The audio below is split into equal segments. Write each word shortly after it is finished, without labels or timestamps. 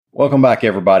Welcome back,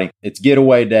 everybody. It's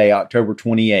Getaway Day, October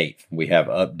 28th. We have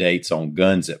updates on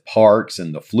guns at parks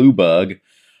and the flu bug,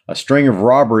 a string of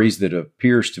robberies that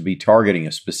appears to be targeting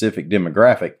a specific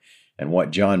demographic, and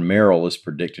what John Merrill is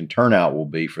predicting turnout will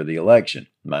be for the election.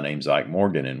 My name's Ike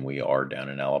Morgan, and we are down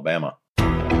in Alabama.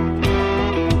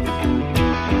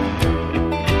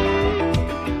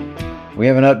 We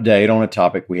have an update on a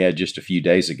topic we had just a few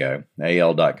days ago.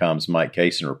 AL.com's Mike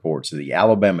Cason reports that the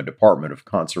Alabama Department of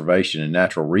Conservation and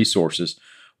Natural Resources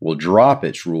will drop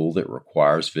its rule that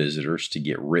requires visitors to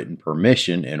get written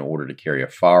permission in order to carry a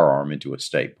firearm into a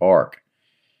state park.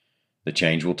 The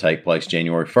change will take place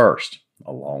January 1st,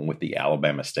 along with the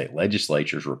Alabama State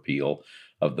Legislature's repeal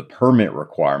of the permit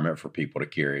requirement for people to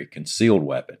carry a concealed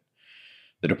weapon.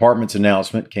 The department's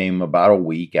announcement came about a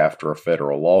week after a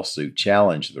federal lawsuit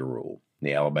challenged the rule.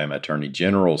 The Alabama Attorney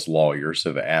General's lawyers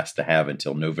have asked to have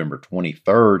until November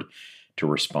 23rd to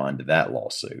respond to that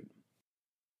lawsuit.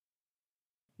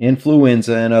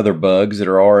 Influenza and other bugs that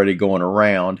are already going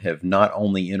around have not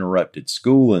only interrupted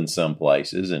school in some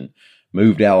places and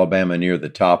moved Alabama near the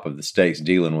top of the states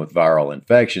dealing with viral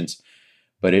infections,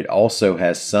 but it also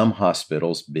has some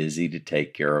hospitals busy to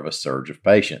take care of a surge of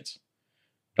patients.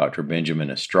 Dr.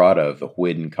 Benjamin Estrada of the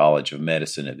Whidden College of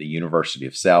Medicine at the University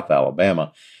of South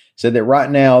Alabama said that right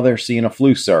now they're seeing a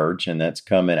flu surge, and that's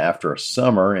coming after a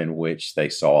summer in which they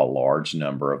saw a large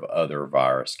number of other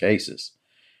virus cases.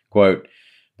 Quote,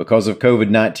 because of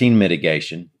COVID-19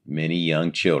 mitigation, many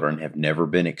young children have never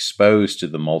been exposed to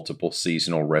the multiple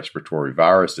seasonal respiratory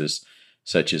viruses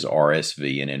such as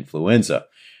RSV and influenza,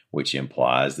 which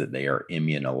implies that they are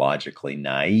immunologically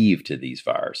naive to these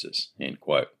viruses, end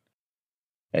quote.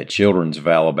 At Children's of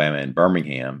Alabama in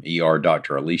Birmingham, ER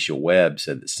Dr. Alicia Webb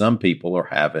said that some people are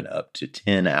having up to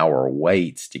 10-hour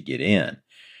waits to get in.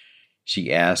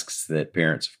 She asks that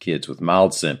parents of kids with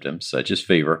mild symptoms, such as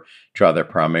fever, try their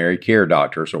primary care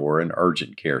doctors or an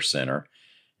urgent care center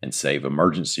and save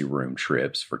emergency room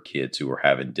trips for kids who are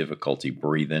having difficulty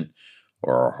breathing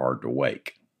or are hard to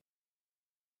wake.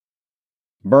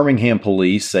 Birmingham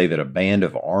police say that a band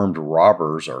of armed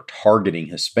robbers are targeting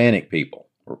Hispanic people,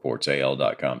 reports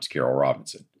AL.com's Carol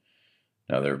Robinson.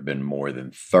 Now, there have been more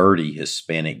than 30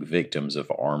 Hispanic victims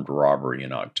of armed robbery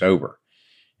in October,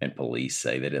 and police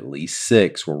say that at least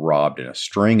 6 were robbed in a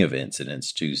string of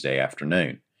incidents Tuesday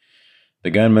afternoon.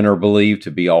 The gunmen are believed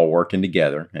to be all working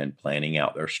together and planning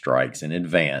out their strikes in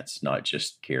advance, not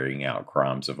just carrying out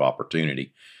crimes of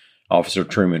opportunity. Officer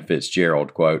Truman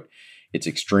Fitzgerald, quote, it's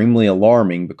extremely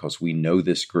alarming because we know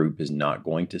this group is not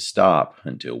going to stop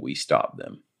until we stop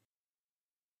them.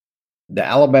 The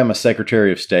Alabama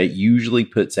Secretary of State usually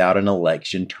puts out an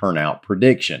election turnout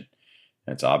prediction.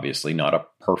 That's obviously not a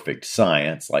perfect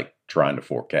science, like trying to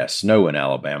forecast snow in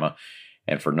Alabama,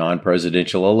 and for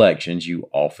non-presidential elections, you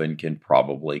often can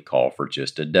probably call for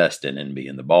just a dusting and be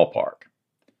in the ballpark.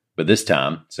 But this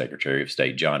time, Secretary of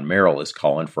State John Merrill is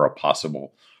calling for a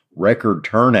possible record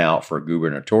turnout for a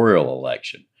gubernatorial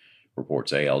election,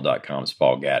 reports AL.com's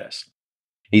Paul Gaddis.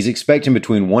 He's expecting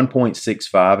between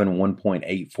 1.65 and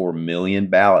 1.84 million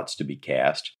ballots to be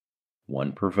cast,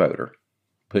 one per voter,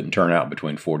 putting turnout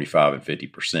between 45 and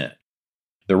 50%.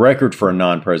 The record for a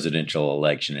non-presidential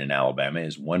election in Alabama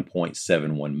is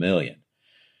 1.71 million,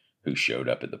 who showed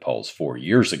up at the polls 4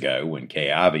 years ago when Kay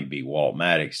Ivey beat Walt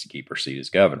Maddox to keep her seat as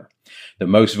governor. The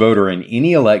most voter in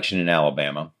any election in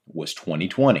Alabama was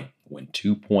 2020, when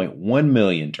 2.1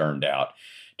 million turned out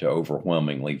to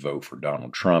overwhelmingly vote for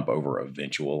Donald Trump over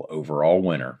eventual overall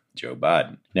winner, Joe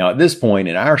Biden. Now, at this point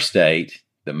in our state,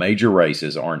 the major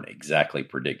races aren't exactly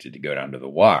predicted to go down to the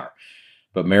wire.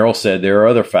 But Merrill said there are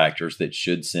other factors that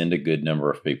should send a good number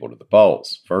of people to the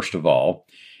polls. First of all,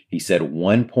 he said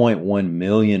 1.1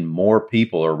 million more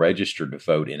people are registered to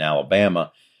vote in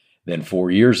Alabama than 4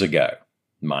 years ago,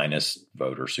 minus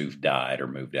voters who've died or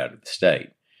moved out of the state.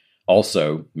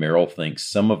 Also, Merrill thinks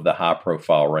some of the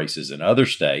high-profile races in other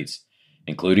states,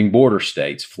 including border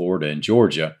states, Florida and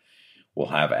Georgia, will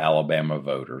have Alabama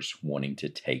voters wanting to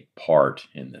take part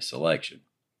in this election.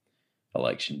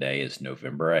 Election Day is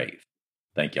November 8th.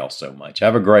 Thank y'all so much.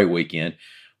 Have a great weekend.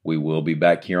 We will be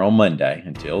back here on Monday.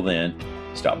 Until then,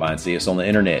 stop by and see us on the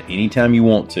internet anytime you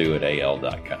want to at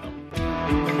AL.com.